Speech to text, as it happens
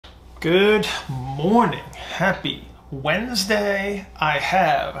Good morning. Happy Wednesday. I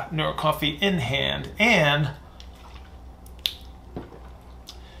have Neuro Coffee in hand and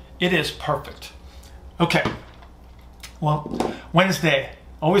it is perfect. Okay. Well, Wednesday,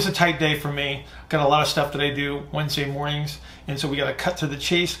 always a tight day for me. Got a lot of stuff that I do Wednesday mornings, and so we got to cut to the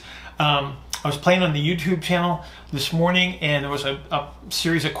chase. I was playing on the YouTube channel this morning, and there was a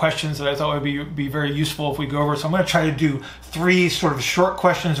series of questions that I thought would be very useful if we go over. So I'm going to try to do 3 sort of short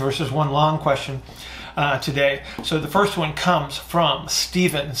questions versus 1 long question today. So the first one comes from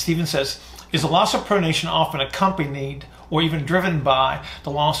Steven. Steven says, is the loss of pronation often accompanied or even driven by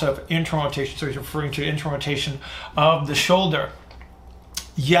the loss of internal rotation? So he's referring to internal rotation of the shoulder.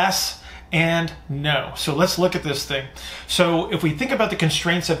 Yes and no. So let's look at this thing. So if we think about the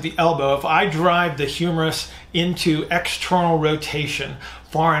constraints of the elbow, if I drive the humerus into external rotation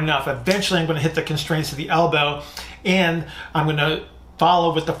far enough, eventually I'm going to hit the constraints of the elbow, and I'm going to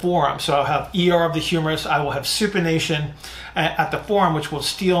follow with the forearm. So I'll have ER of the humerus, I will have supination at the forearm, which will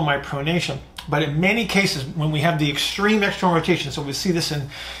steal my pronation. But in many cases, when we have the extreme external rotation, so we see this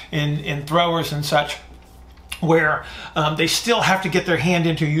in throwers and such, where they still have to get their hand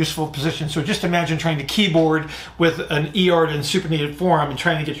into a useful position. So just imagine trying to keyboard with an ER and supinated forearm and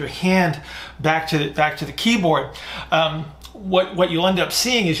trying to get your hand back to the keyboard. What you'll end up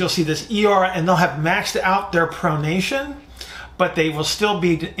seeing is you'll see this ER, and they'll have maxed out their pronation, but they will still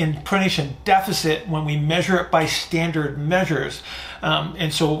be in pronation deficit when we measure it by standard measures.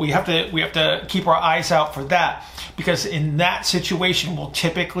 And so we have to keep our eyes out for that, because in that situation, we'll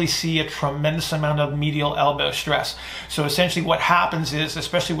typically see a tremendous amount of medial elbow stress. So essentially what happens is,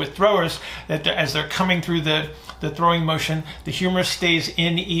 especially with throwers, that as they're coming through the throwing motion, the humerus stays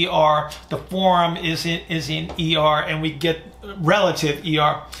in ER, the forearm is in ER, and we get relative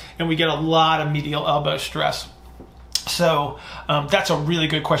ER, and we get a lot of medial elbow stress. So that's a really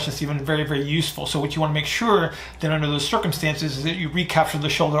good question, Stephen, very, very useful. So what you want to make sure that under those circumstances is that you recapture the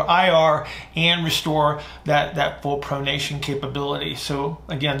shoulder IR and restore that full pronation capability. So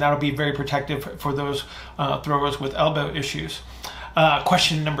again, that'll be very protective for those throwers with elbow issues.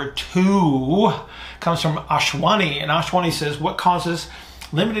 Question number 2 comes from Ashwani, and Ashwani says, what causes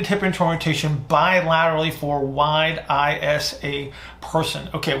limited hip internal rotation bilaterally for wide ISA person?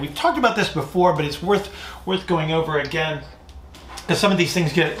 Okay, we've talked about this before, but it's worth going over again, because some of these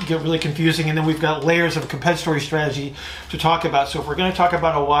things get really confusing, and then we've got layers of compensatory strategy to talk about. So if we're going to talk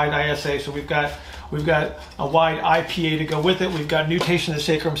about a wide ISA, so we've got a wide IPA to go with it. We've got nutation of the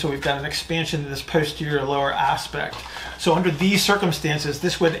sacrum, so we've got an expansion of this posterior lower aspect. So under these circumstances,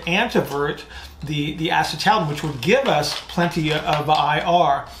 this would antevert the acetabulum, which would give us plenty of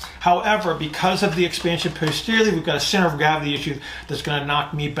IR. However, because of the expansion posteriorly, we've got a center of gravity issue that's going to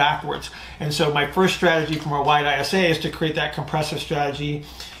knock me backwards. And so my first strategy from our wide ISA is to create that compressive strategy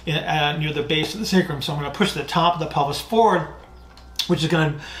near the base of the sacrum. So I'm going to push the top of the pelvis forward, which is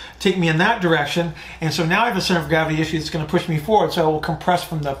going to take me in that direction. And so now I have a center of gravity issue that's going to push me forward. So I will compress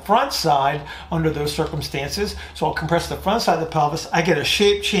from the front side under those circumstances. So I'll compress the front side of the pelvis. I get a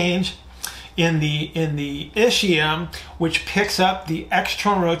shape change in the ischium, which picks up the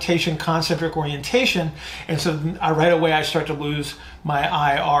external rotation concentric orientation. And so right away I start to lose my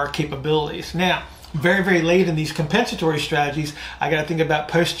IR capabilities. Now, very, very late in these compensatory strategies, I got to think about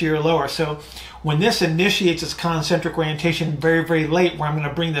posterior lower. So when this initiates its concentric orientation very, very late, where I'm going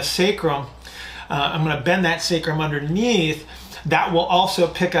to bring the sacrum, I'm going to bend that sacrum underneath, that will also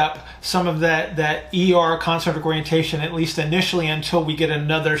pick up some of that ER concentric orientation, at least initially, until we get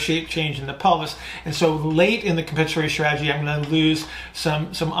another shape change in the pelvis. And so late in the compensatory strategy, I'm going to lose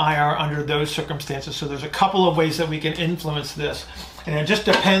some IR under those circumstances. So there's a couple of ways that we can influence this. And it just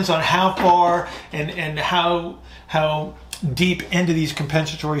depends on how far and how deep into these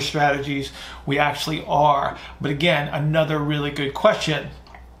compensatory strategies we actually are. But again, another really good question.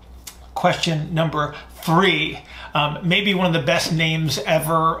 Question number 3, maybe one of the best names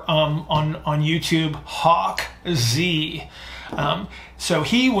ever on YouTube, HawkZ. So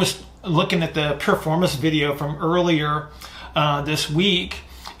he was looking at the piriformis video from earlier this week,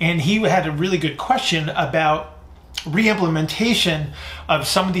 and he had a really good question about re-implementation of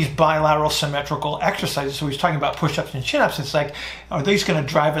some of these bilateral symmetrical exercises. So he's talking about push-ups and chin-ups. It's like, are these going to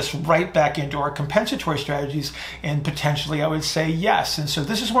drive us right back into our compensatory strategies? And potentially I would say yes. And so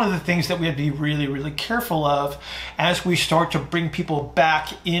this is one of the things that we have to be really, really careful of as we start to bring people back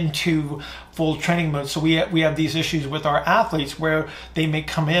into full training mode. So we have these issues with our athletes where they may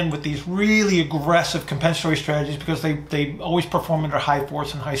come in with these really aggressive compensatory strategies because they always perform under high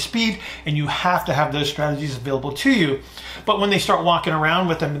force and high speed, and you have to have those strategies available to you. But when they start walking around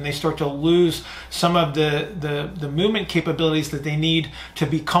with them and they start to lose some of the movement capabilities that they need to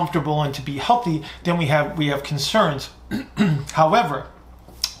be comfortable and to be healthy, then we have concerns. However,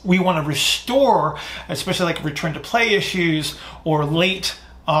 we want to restore, especially like return to play issues or late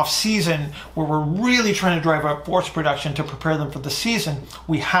off season, where we're really trying to drive up force production to prepare them for the season.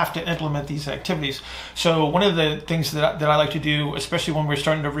 We have to implement these activities. So one of the things that I like to do, especially when we're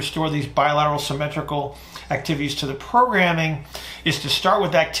starting to restore these bilateral symmetrical activities to the programming, is to start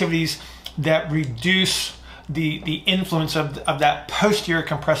with activities that reduce the influence of that posterior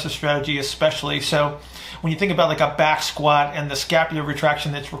compressive strategy, especially. So when you think about like a back squat and the scapular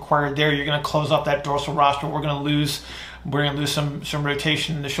retraction that's required there, you're going to close off that dorsal rostral. We're going to lose some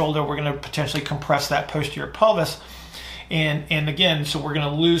rotation in the shoulder. We're going to potentially compress that posterior pelvis. And again, so we're going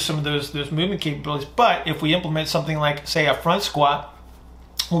to lose some of those movement capabilities. But if we implement something like, say, a front squat,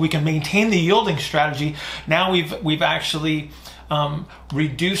 where we can maintain the yielding strategy, now we've actually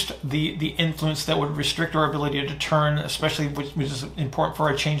reduced the influence that would restrict our ability to turn, especially which is important for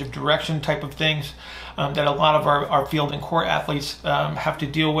our change of direction type of things that a lot of our field and core athletes have to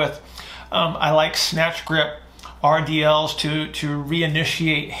deal with. I like snatch grip RDLs to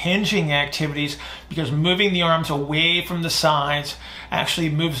reinitiate hinging activities, because moving the arms away from the sides actually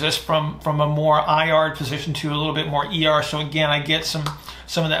moves us from a more IR position to a little bit more ER. So again, I get some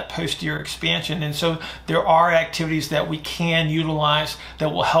of that posterior expansion. And so there are activities that we can utilize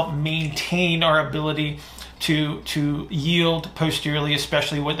that will help maintain our ability to yield posteriorly,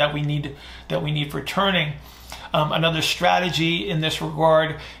 especially what that we need for turning. Another strategy in this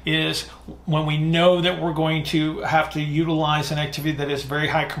regard is when we know that we're going to have to utilize an activity that is very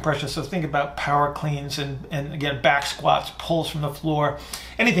high compression. So think about power cleans and again, back squats, pulls from the floor,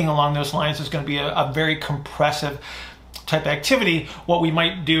 anything along those lines is going to be a very compressive type activity. What we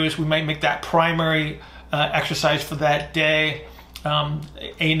might do is we might make that primary exercise for that day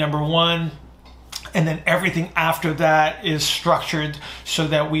a number one, and then everything after that is structured so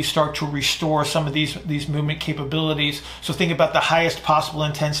that we start to restore some of these movement capabilities. So think about the highest possible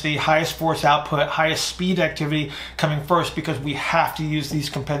intensity, highest force output, highest speed activity coming first, because we have to use these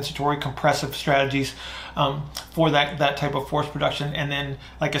compensatory compressive strategies for that type of force production. And then,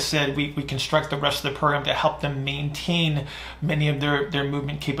 like I said, we construct the rest of the program to help them maintain many of their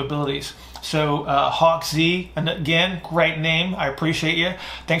movement capabilities. So HawkZ, and again, great name. I appreciate you.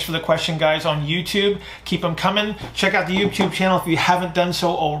 Thanks for the question, guys, on YouTube. Keep them coming. Check out the YouTube channel if you haven't done so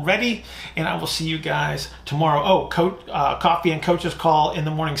already. And I will see you guys tomorrow. Oh, Coffee and Coach's Call in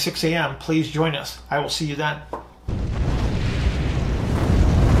the morning, 6 a.m. Please join us. I will see you then.